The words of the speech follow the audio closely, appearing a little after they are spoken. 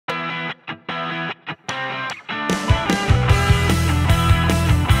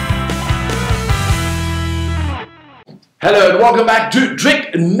Hello and welcome back to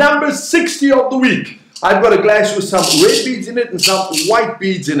trick number 60 of the week. I've got a glass with some red beads in it and some white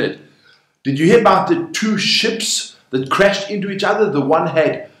beads in it. Did you hear about the two ships that crashed into each other? The one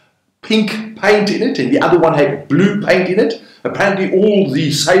had pink paint in it and the other one had blue paint in it. Apparently all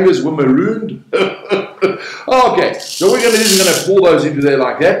the sailors were marooned. Okay, so we're going to pour those into there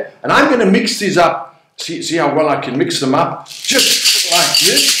like that. And I'm going to mix these up. See how well I can mix them up? Just like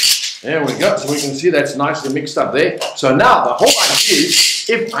this. There we go, so we can see that's nicely mixed up there. So now the whole idea is,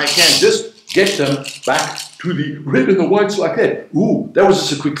 if I can just get them back to the red and the whites like that. Ooh, that was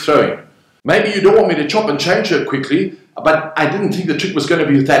just a quick throwing. Maybe you don't want me to chop and change it quickly, but I didn't think the trick was going to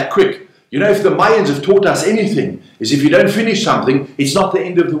be that quick. You know, if the Mayans have taught us anything, is if you don't finish something, it's not the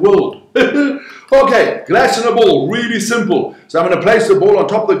end of the world. Okay, glass and a ball, really simple. So I'm going to place the ball on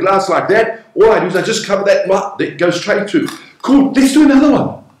top of the glass like that. All I do is I just cover that, it goes straight through. Cool, let's do another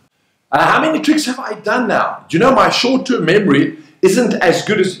one. How many tricks have I done now? Do you know my short-term memory isn't as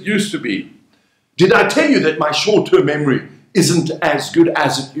good as it used to be? Did I tell you that my short-term memory isn't as good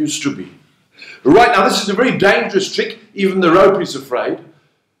as it used to be? Right, now this is a very dangerous trick. Even the rope is afraid.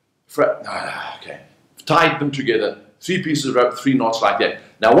 Okay, tied them together. 3 pieces of rope, 3 knots like that.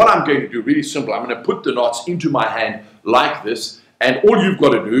 Now what I'm going to do, really simple, I'm going to put the knots into my hand like this, and all you've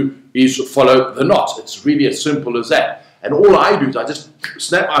got to do is follow the knots. It's really as simple as that. And all I do is I just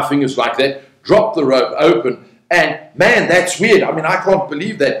snap my fingers like that, drop the rope open, and man, that's weird. I mean, I can't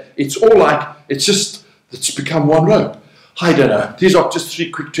believe that. It's all like, it's become one rope. I don't know. These are just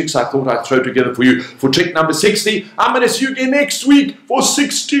 3 quick tricks I thought I'd throw together for you for trick number 60. I'm going to see you again next week for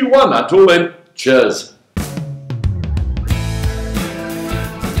 61. Until then, cheers.